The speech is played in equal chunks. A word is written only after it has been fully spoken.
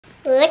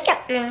Look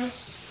at my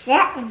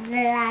set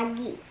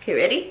vloggy. Okay,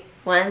 ready?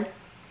 1,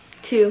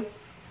 2,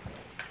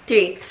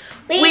 3.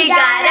 We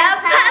got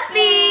a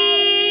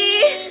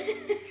puppy!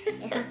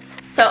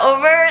 So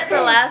over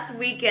the last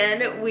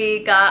weekend,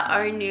 we got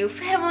our new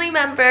family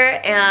member,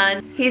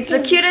 and he's the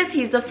cutest,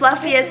 he's the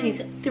fluffiest,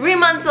 he's 3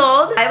 months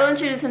old. I will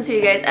introduce him to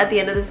you guys at the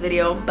end of this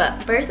video,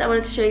 but first I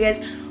wanted to show you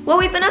guys what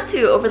we've been up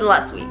to over the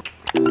last week.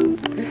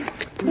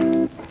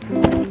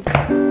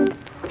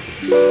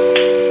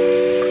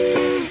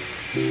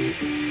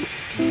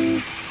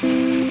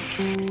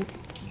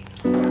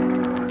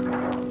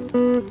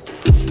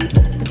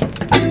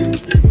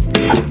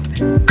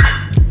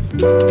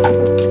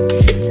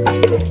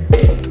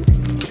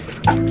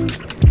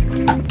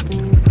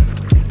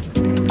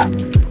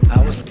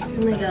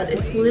 Oh my god,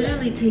 it's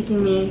literally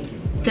taking me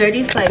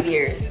 35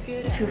 years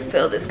to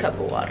fill this cup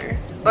of water.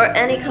 Or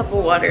any cup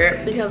of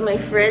water, because my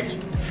fridge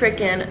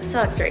freaking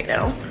sucks right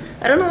now.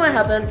 I don't know what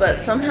happened,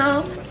 but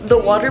somehow the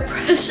water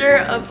pressure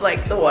of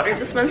like the water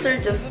dispenser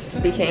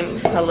just became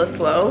hella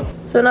slow.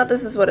 So now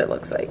this is what it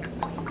looks like.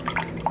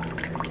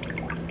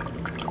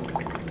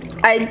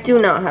 I do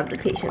not have the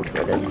patience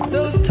for this.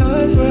 Those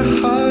times were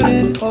hard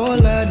and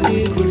all I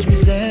did was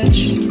resent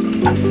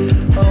you.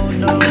 Oh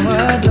no,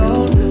 I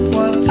don't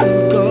want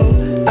to go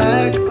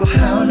back. Oh,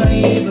 how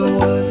naive I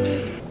was.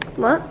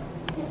 What?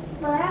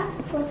 What else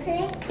school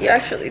today? You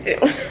actually do.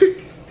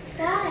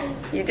 Why?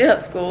 You do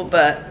have school,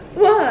 but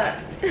what?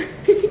 I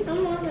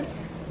don't want to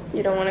school.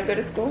 You don't want to go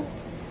to school?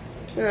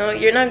 No,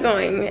 you're not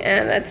going,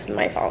 and that's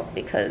my fault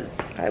because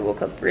I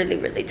woke up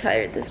really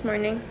tired this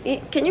morning.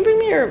 Can you bring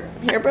me your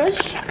hairbrush?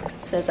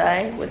 Says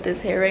I, with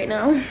this hair right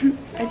now.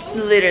 I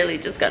literally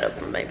just got up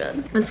from my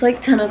bed. It's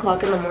like 10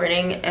 o'clock in the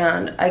morning,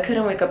 and I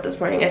couldn't wake up this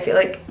morning. I feel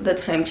like the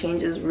time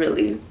change is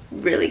really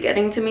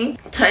getting to me.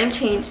 Time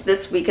changed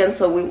this weekend,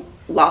 so we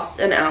lost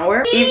an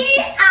hour.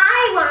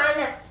 I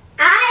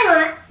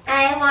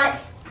want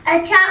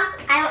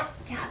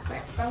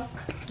chocolate milk.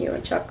 You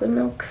want chocolate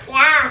milk?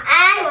 Yeah,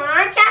 I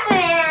want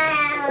chocolate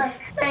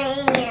milk.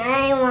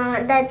 I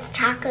want the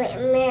chocolate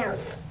milk.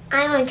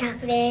 I want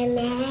chocolate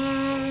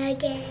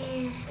milk.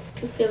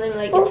 You feeling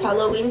like it's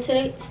Halloween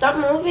today? Stop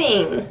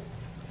moving.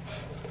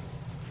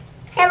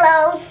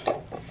 Hello.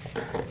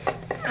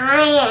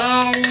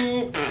 I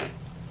am.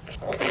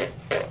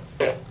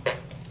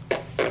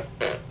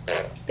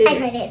 Baby. I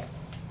farted.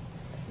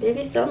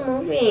 Baby, stop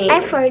moving. I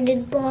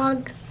farted,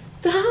 blog.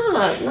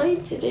 Stop. No, you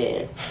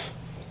didn't.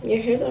 Your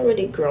hair's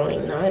already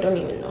growing now. I don't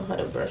even know how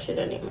to brush it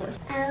anymore.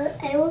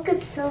 I woke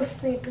up so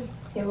sleepy.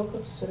 You woke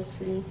up so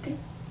sleepy?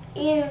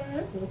 Yeah.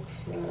 Me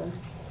too.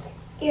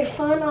 Your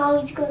phone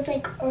always goes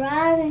like,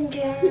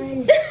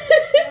 Rosin.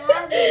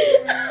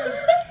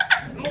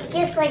 I'm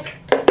just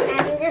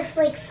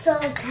like so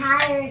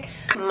tired.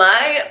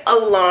 My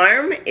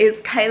alarm is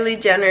Kylie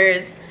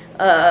Jenner's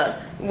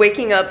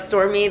waking up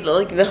Stormy,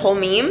 like the whole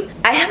meme.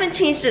 I haven't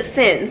changed it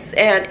since,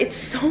 and it's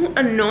so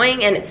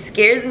annoying and it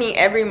scares me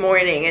every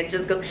morning. It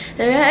just goes,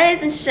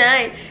 rise and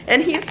shine,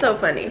 and he's so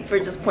funny for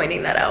just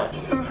pointing that out.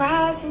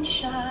 Rise and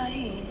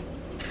shine,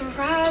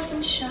 rise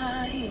and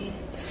shine.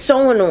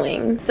 So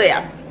annoying. So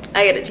yeah,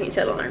 I gotta change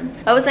that alarm.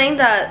 I was saying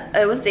that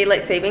it was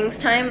daylight savings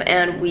time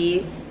and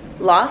we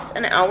lost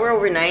an hour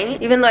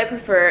overnight. Even though I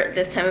prefer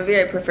this time of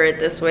year, I prefer it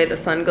this way. The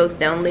sun goes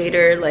down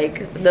later,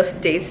 like the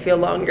days feel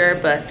longer,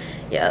 but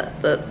yeah,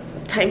 the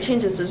time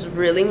change is just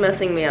really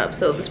messing me up.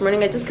 So this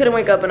morning I just couldn't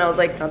wake up and I was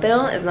like,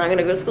 Mateo is not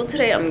gonna go to school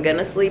today. I'm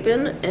gonna sleep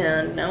in,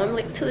 and now I'm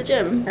late to the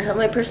gym. I have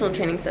my personal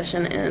training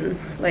session in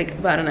like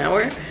about an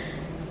hour,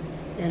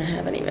 and I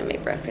haven't even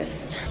made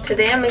breakfast.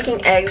 Today I'm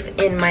making eggs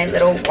in my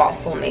little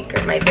waffle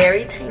maker, my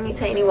very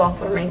tiny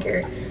waffle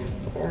maker.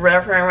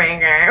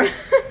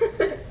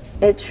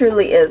 It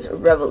truly is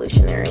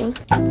revolutionary.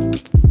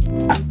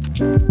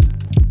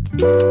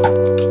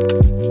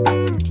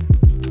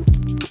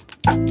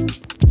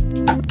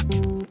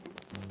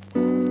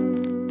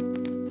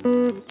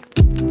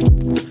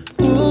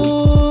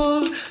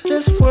 Ooh,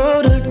 this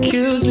world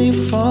accused me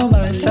for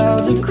my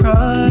 1,000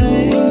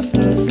 crimes.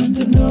 Worthless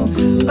and no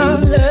good.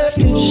 I'm left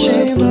in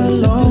shame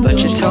alone, but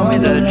you tell me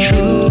the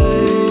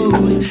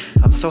truth.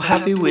 I'm so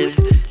happy with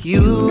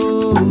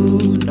you.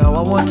 Now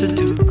I want to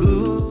do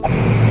good.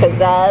 Cause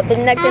I've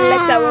been acting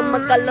like I want my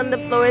girl on the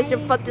floor. It's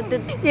your fault. Do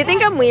you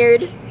think I'm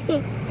weird? Do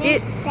you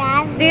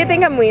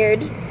think I'm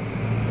weird?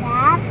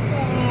 Stop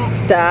it.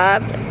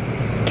 Stop.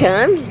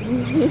 Come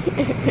here.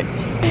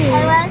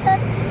 I want to go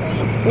to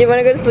sleep. You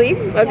wanna go to sleep?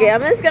 Okay, Yeah.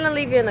 I'm just gonna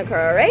leave you in the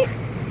car, alright?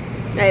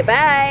 Alright,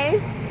 bye.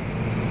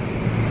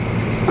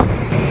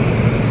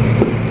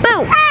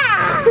 Boom!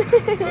 Ah!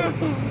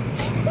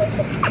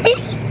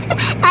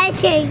 I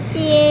shaked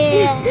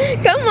you.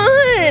 Come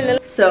on!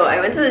 So I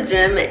went to the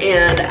gym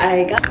and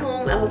I got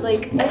home. I was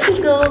like, I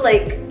should go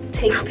like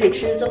take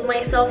pictures of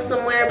myself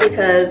somewhere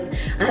because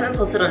I haven't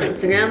posted on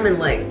Instagram in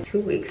like 2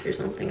 weeks or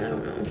something. I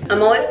don't know.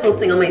 I'm always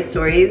posting on my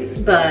stories,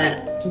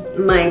 but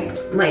my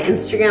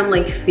Instagram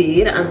like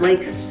feed, I'm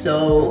like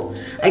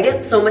I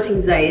get so much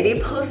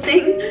anxiety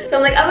posting. So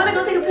I'm like, I want to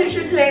go take a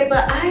picture today,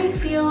 but I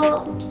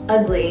feel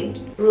ugly.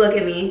 Look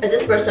at me. I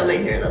just brushed out my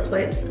hair. That's why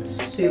it's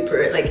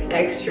super like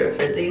extra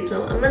frizzy.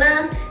 So I'm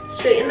gonna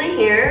straighten my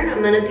hair.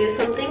 I'm gonna do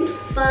something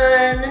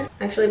fun.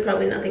 Actually,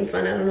 probably nothing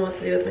fun. I don't know what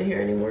to do with my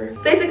hair anymore.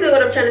 Basically,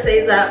 what I'm trying to say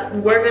is that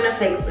we're gonna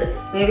fix this.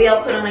 Maybe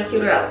I'll put on a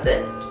cuter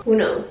outfit. Who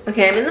knows?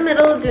 Okay, I'm in the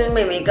middle of doing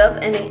my makeup,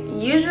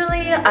 and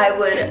usually I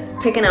would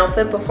pick an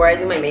outfit before I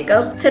do my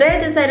makeup. Today I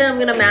decided I'm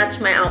gonna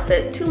match my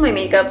outfit to my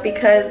makeup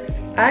because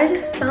I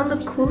just found the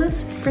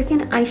coolest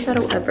freaking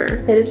eyeshadow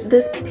ever. It is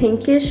this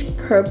pinkish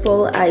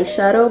purple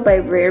eyeshadow by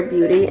Rare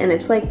Beauty, and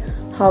it's like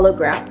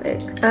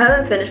holographic. I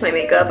haven't finished my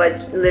makeup. I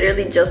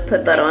literally just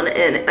put that on,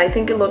 and I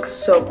think it looks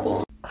so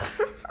cool.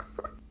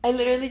 I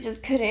literally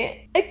just couldn't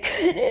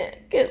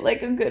get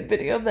like a good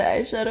video of the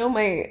eyeshadow.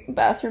 My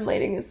bathroom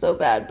lighting is so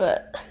bad,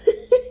 but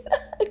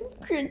I'm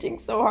cringing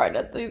so hard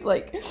at these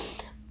like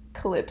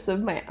clips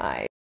of my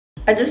eyes.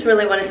 I just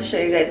really wanted to show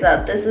you guys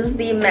that this is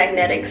the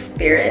Magnetic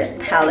Spirit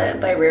palette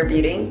by Rare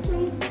Beauty.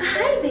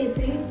 Hi,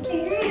 baby.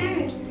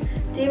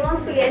 Do you want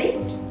spaghetti?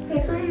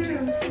 Where's my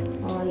arms?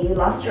 Oh, you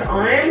lost your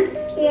arms?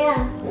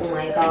 Yeah. Oh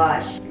my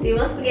gosh. Do you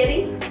want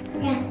spaghetti?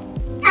 Yeah.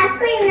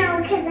 Actually, no,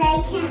 because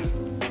I can't.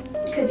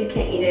 Because you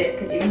can't eat it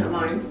because you don't have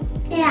arms?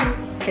 Yeah.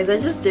 Guys, I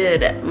just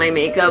did my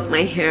makeup,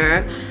 my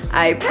hair.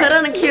 I put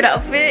on a cute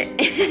outfit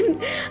and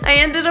I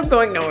ended up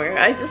going nowhere.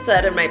 I just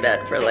sat in my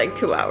bed for like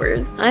 2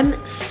 hours. I'm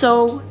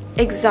so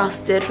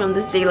exhausted from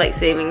this daylight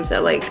savings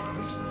that like,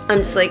 I'm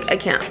just like, I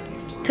can't.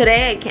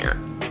 Today I can't.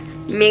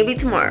 Maybe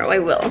tomorrow I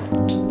will.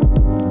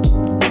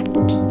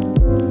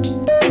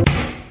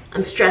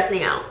 I'm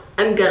stressing out.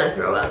 I'm gonna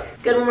throw up.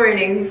 Good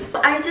morning.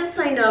 I just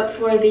signed up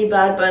for the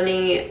Bad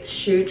Bunny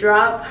shoe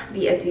drop,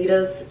 the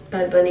Adidas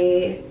Bad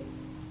Bunny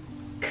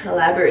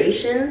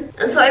collaboration,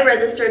 and so I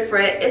registered for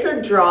it. It's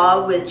a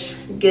draw, which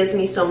gives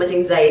me so much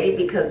anxiety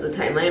because the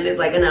timeline is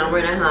like an hour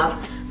and a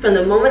half from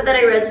the moment that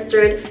I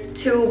registered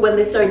to when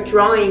they start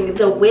drawing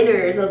the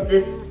winners of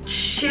this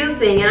shoe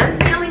thing, and I'm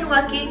feeling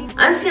lucky.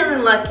 I'm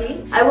feeling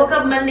lucky. I woke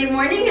up Monday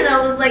morning and I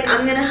was like,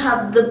 I'm gonna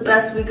have the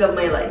best week of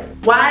my life.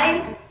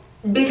 Why?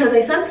 Because I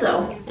said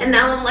so. And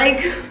now I'm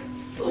like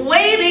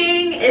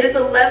waiting. It is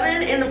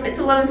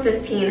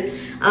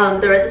 11:15.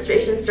 The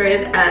registration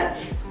started at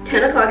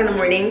 10 o'clock in the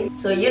morning,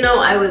 so you know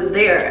I was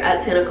there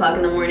at 10 o'clock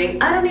in the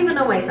morning. I don't even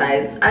know my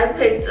size. I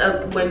picked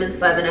up women's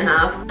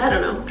 5.5. I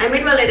don't know. I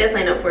made Valeria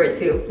sign up for it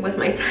too with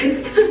my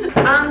size.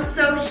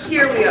 So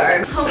here we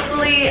are.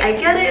 Hopefully I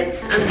get it.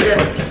 I'm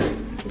just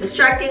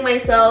distracting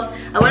myself.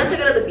 I wanted to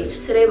go to the beach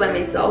today by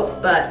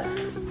myself, but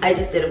I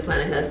just didn't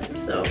plan ahead.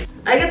 So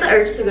I get the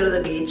urge to go to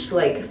the beach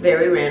like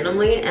very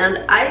randomly,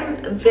 and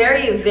I'm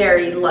very,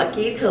 very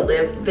lucky to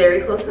live very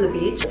close to the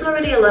beach. It's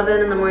already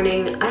 11 in the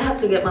morning. I have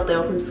to get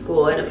Mateo from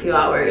school in a few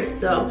hours,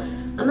 so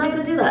I'm not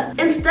gonna do that.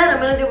 Instead, I'm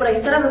gonna do what I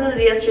said I was gonna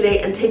do yesterday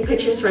and take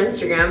pictures for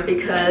Instagram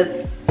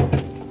because,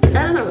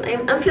 I don't know,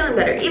 I'm feeling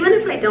better. Even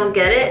if I don't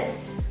get it,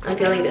 I'm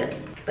feeling good.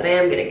 But I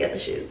am gonna get the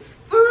shoes.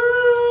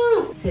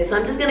 Okay, so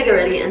I'm just gonna get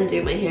ready and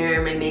do my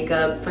hair, my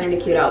makeup, find a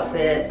cute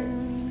outfit,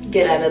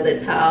 get out of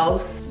this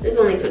house. There's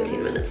only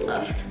 15 minutes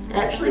left.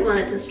 I actually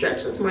wanted to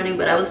stretch this morning,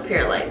 but I was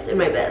paralyzed in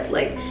my bed.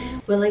 Like,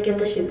 will I get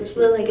the shoes?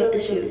 Will I get the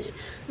shoes? Oh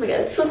my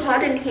god, it's so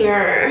hot in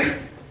here.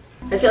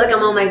 I feel like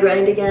I'm on my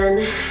grind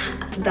again.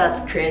 That's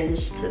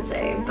cringe to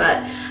say,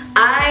 but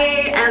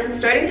I am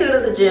starting to go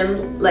to the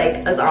gym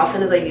like as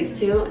often as I used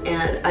to,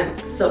 and I'm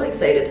so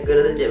excited to go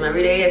to the gym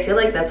every day. I feel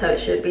like that's how it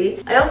should be.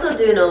 I also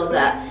do know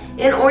that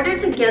in order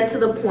to get to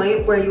the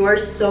point where you are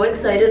so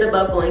excited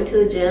about going to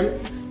the gym,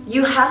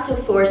 you have to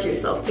force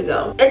yourself to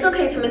go. It's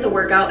okay to miss a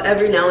workout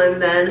every now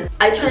and then.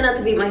 I try not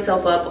to beat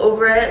myself up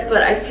over it,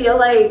 but I feel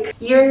like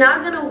you're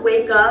not gonna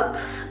wake up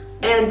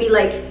and be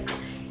like,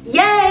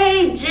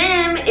 yay,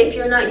 gym, if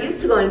you're not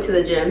used to going to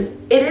the gym.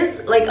 It is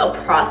like a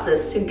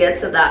process to get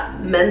to that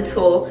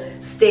mental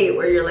state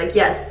where you're like,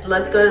 yes,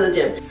 let's go to the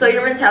gym. So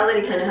your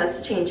mentality kind of has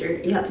to change.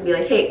 You have to be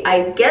like, hey,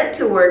 I get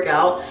to work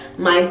out.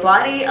 My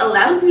body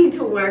allows me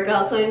to work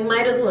out, so I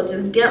might as well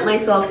just get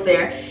myself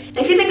there. And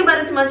if you think about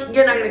it too much,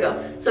 you're not gonna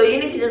go. So you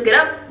need to just get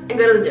up and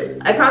go to the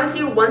gym. I promise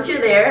you, once you're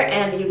there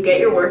and you get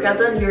your workout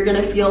done, you're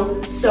gonna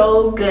feel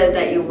so good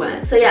that you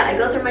went. So yeah, I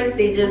go through my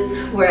stages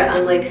where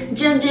I'm like,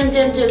 gym, gym,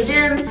 gym, gym,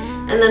 gym.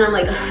 And then I'm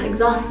like,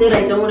 exhausted,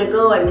 I don't wanna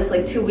go. I miss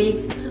like 2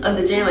 weeks of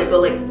the gym. I go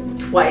like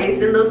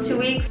twice in those 2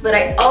 weeks, but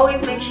I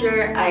always make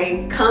sure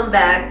I come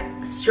back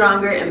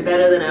stronger and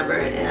better than ever,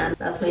 and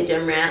that's my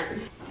gym rant.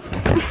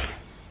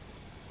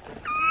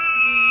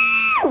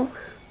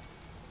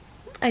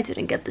 I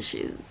didn't get the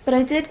shoes, but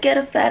I did get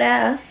a fat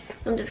ass.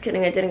 I'm just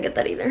kidding, I didn't get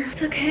that either.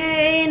 It's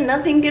okay,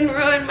 nothing's gonna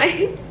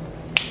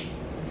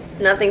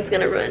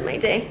ruin my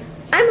day.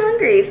 I'm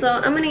hungry, so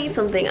I'm gonna eat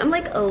something. I'm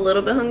like a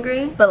little bit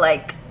hungry, but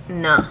like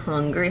not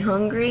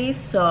hungry,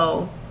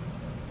 so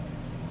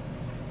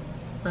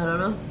I don't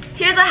know.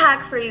 Here's a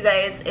hack for you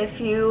guys if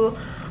you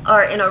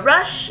are in a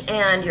rush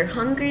and you're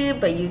hungry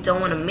but you don't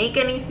want to make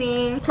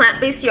anything.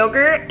 Plant-based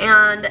yogurt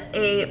and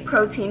a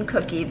protein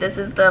cookie. This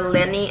is the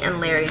Lenny and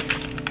Larry's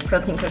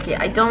protein cookie.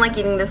 I don't like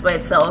eating this by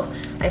itself.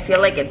 I feel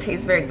like it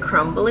tastes very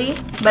crumbly,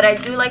 but I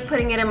do like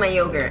putting it in my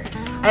yogurt.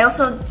 I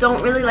also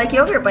don't really like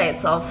yogurt by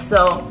itself,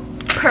 so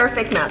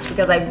perfect match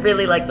because I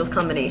really like this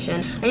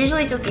combination. I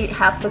usually just eat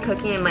half the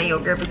cookie in my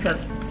yogurt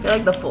because I feel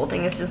like the full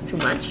thing is just too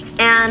much.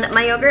 And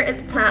my yogurt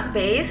is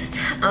plant-based.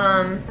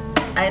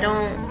 I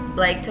don't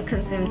like to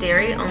consume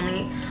dairy,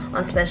 only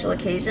on special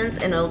occasions,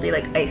 and it'll be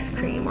like ice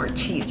cream or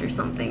cheese or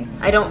something.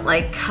 I don't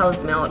like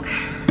cow's milk.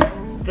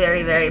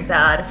 Very, very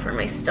bad for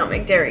my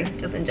stomach. Dairy,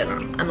 just in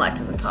general. I'm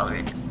lactose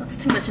intolerant. That's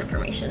too much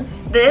information.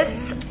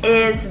 This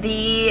is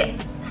the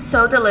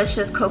So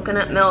Delicious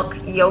coconut milk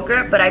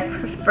yogurt, but I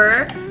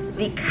prefer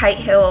the Kite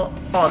Hill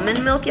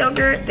almond milk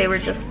yogurt. They were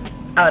just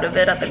out of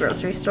it at the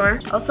grocery store.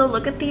 Also,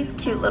 look at these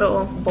cute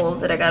little bowls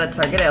that I got at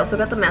Target. I also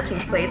got the matching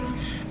plates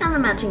and the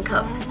matching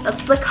cups.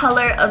 That's the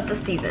color of the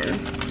season.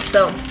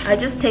 So I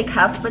just take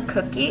half the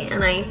cookie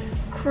and I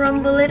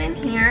crumble it in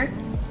here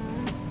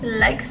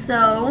like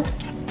so.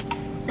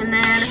 And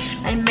then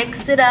I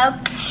mix it up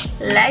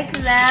like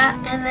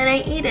that, and then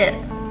I eat it.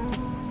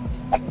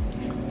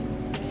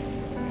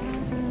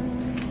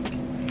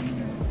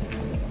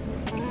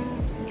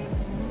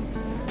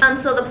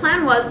 So the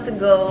plan was to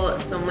go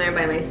somewhere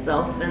by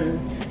myself and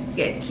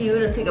get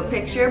cute and take a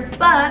picture,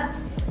 but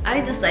I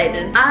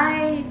decided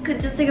I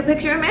could just take a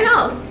picture in my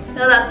house.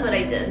 So that's what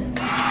I did.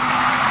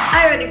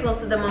 I already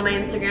posted them on my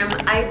Instagram.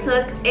 I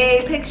took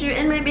a picture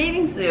in my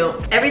bathing suit.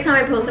 Every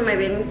time I post in my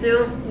bathing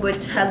suit,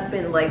 which has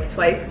been like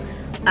twice,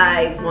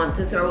 I want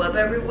to throw up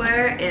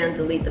everywhere and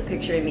delete the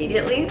picture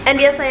immediately. And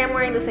yes, I am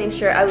wearing the same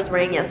shirt I was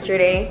wearing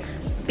yesterday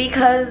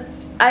because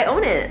I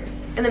own it.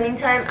 In the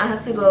meantime, I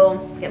have to go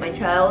get my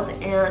child,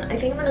 and I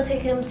think I'm gonna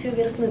take him to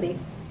get a smoothie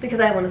because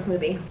I want a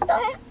smoothie.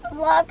 Don't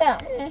vlog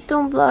him.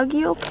 Don't vlog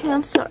you? Okay,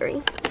 I'm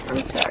sorry.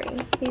 I'm sorry.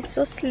 He's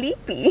so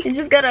sleepy. He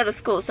just got out of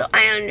school, so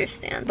I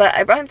understand. But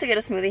I brought him to get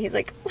a smoothie. He's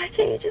like, why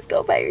can't you just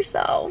go by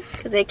yourself?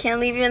 Because I can't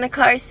leave you in the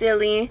car,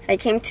 silly. I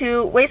came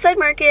to Wayside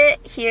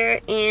Market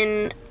here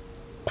in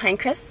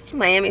Pinecrest,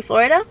 Miami,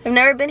 Florida. I've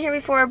never been here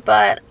before,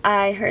 but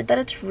I heard that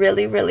it's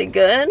really, really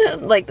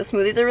good. Like, the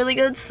smoothies are really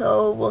good,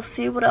 so we'll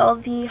see what all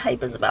the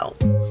hype is about.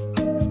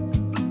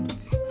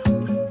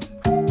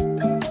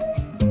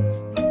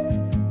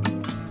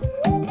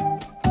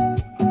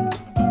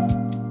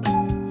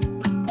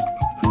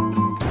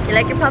 You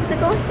like your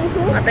popsicle?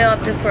 I think I'll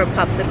opt for a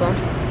popsicle.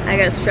 I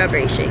got a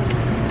strawberry shake.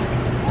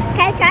 Can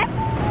I try?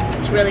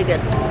 It's really good.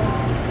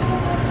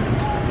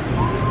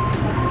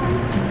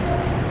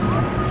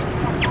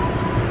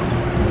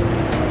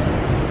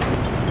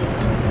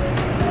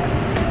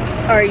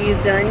 Are you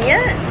done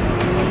yet?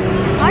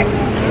 Hard.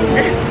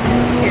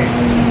 Here.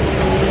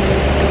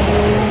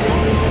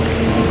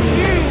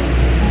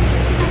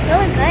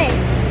 Really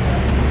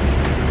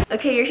good.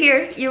 Okay, you're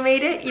here. You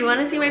made it. You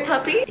want to see my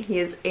puppy? He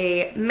is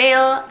a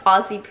male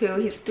Aussie Poo.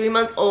 He's 3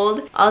 months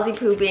old. Aussie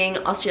Poo being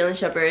Australian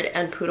Shepherd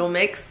and Poodle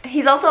mix.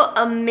 He's also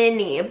a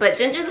mini, but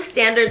Ginger's a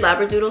standard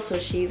Labradoodle, so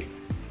she's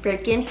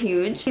freaking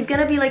huge. He's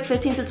gonna be like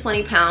 15 to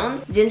 20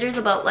 pounds. Ginger's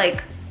about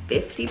like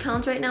 50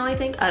 pounds right now, I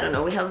think. I don't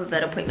know. We have a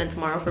vet appointment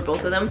tomorrow for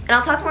both of them. And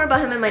I'll talk more about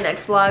him in my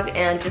next vlog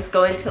and just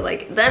go into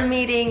like them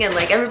meeting and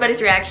like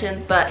everybody's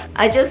reactions. But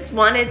I just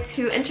wanted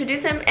to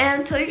introduce him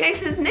and tell you guys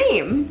his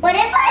name. What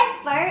if I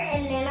fart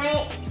and then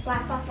I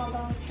blast off all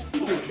the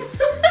space?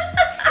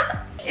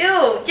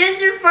 Ew,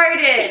 Ginger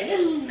farted.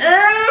 Ew.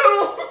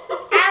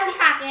 I was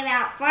talking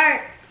about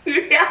farts.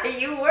 Yeah,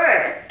 you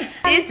were.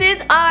 This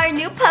is our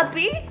new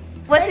puppy.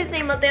 What's his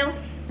name, Mateo?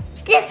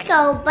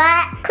 Disco,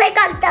 but click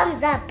on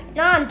thumbs up,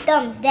 not on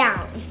thumbs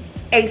down.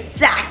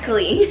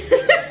 Exactly.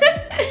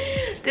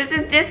 This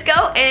is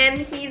Disco, and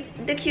he's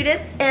the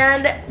cutest,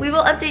 and we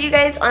will update you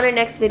guys on our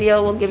next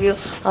video. We'll give you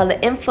all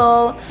the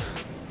info,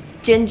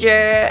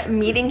 Ginger,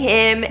 meeting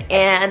him,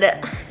 and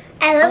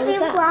I love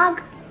you,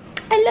 vlog.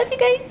 I love you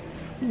guys.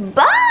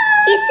 Bye.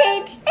 He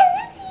said, I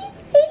love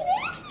you.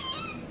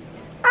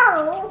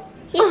 Oh,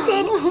 he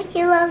said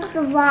he loves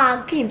the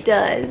vlog. He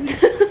does.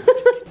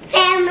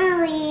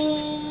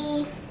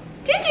 Family.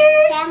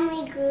 Ginger.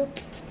 Family group.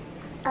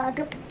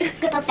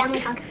 Group of family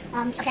hug.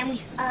 A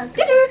family.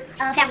 Ginger.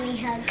 Family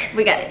hug.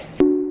 We got it.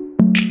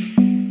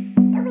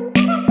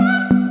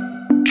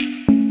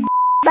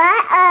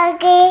 Bye,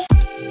 Ugly.